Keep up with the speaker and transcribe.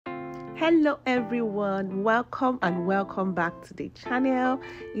Hello everyone, welcome and welcome back to the channel.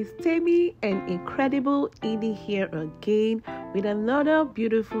 It's Tammy, an incredible indie here again with another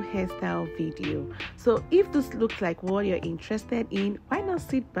beautiful hairstyle video. So if this looks like what you're interested in, why not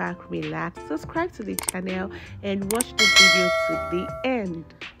sit back, relax, subscribe to the channel and watch the video to the end.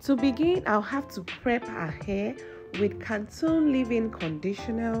 To begin, I'll have to prep our hair with Cantu leave-in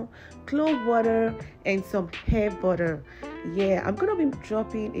conditioner, clove water and some hair butter. Yeah, I'm gonna be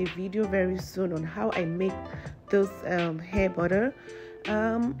dropping a video very soon on how I make this hair butter.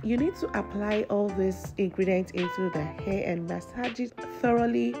 You need to apply all these ingredients into the hair and massage it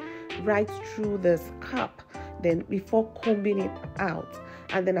thoroughly right through the scalp, then before combing it out.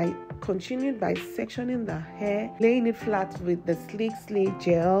 And then I continued by sectioning the hair, laying it flat with the Sleek Slay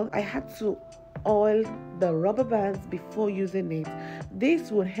gel. I had to oil the rubber bands before using it.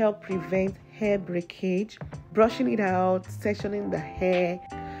 This would help prevent hair breakage. Brushing it out, sectioning the hair,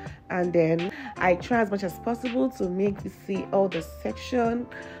 and then I try as much as possible to make you see all the section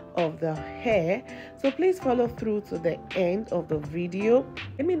of the hair. So please follow through to the end of the video.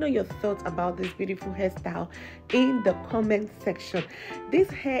 Let me know your thoughts about this beautiful hairstyle in the comment section. This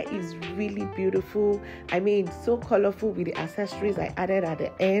hair is really beautiful. I mean, so colorful with the accessories I added at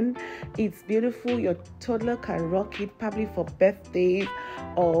the end. It's beautiful. Your toddler can rock it probably for birthdays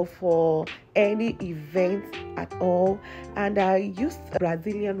or for any event at all. And I used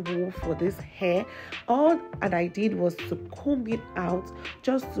Brazilian wool for this hair. All that I did was to comb it out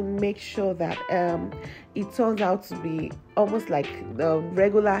just to make sure that it turns out to be almost like the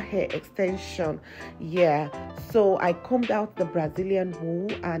regular hair extension. Yeah, so I combed out the Brazilian wool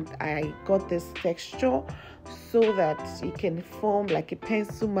and I got this texture so that it can form like a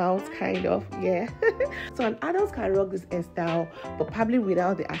pencil mouth kind of. Yeah. So an adult can rock this hairstyle but probably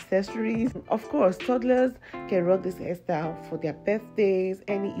without the accessories. Of course, toddlers can rock this hairstyle for their birthdays,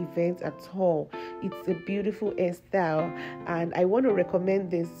 any event at all. It's a beautiful hairstyle and I want to recommend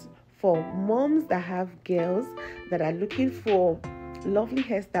this for moms that have girls that are looking for lovely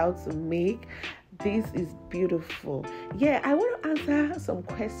hairstyles to make. This is beautiful. Yeah, I want to answer some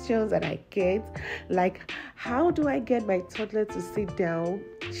questions that I get, like how do I get my toddler to sit down?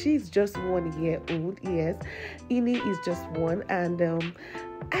 She's just 1 year old. Yes, Ini is just one, and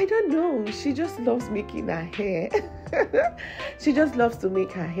I don't know, she just loves making her hair. She just loves to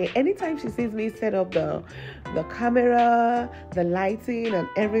make her hair. Anytime she sees me set up the camera, the lighting and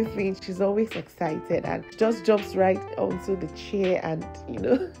everything, she's always excited and just jumps right onto the chair, and you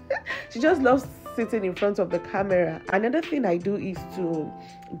know, she just loves sitting in front of the camera. Another thing I do is to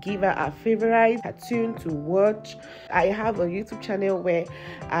give her a favorite cartoon to watch. I have a YouTube channel where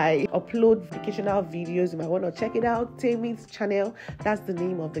I upload educational videos. You might want to check it out. Tammy's channel, that's the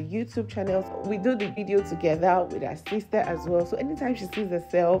name of the YouTube channel. We do the video together with her sister as well. So anytime she sees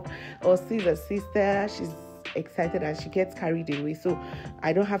herself or sees her sister, she's excited and she gets carried away. So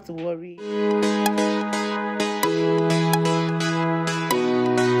I don't have to worry.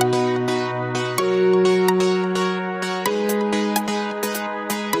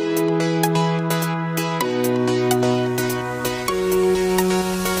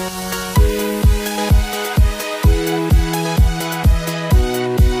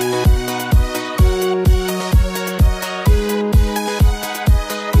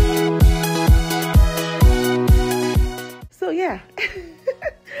 Yeah.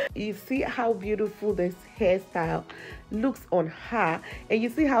 You see how beautiful this hairstyle looks on her, and you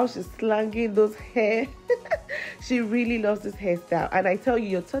see how she's slanging those hair. She really loves this hairstyle, and I tell you,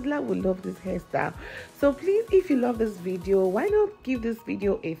 your toddler will love this hairstyle. So please, if you love this video, why not give this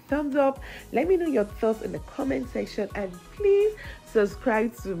video a thumbs up? Let me know your thoughts in the comment section, and please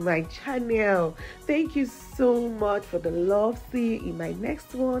subscribe to my channel. Thank you so much for the love. See you in my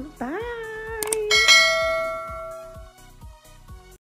next one. Bye.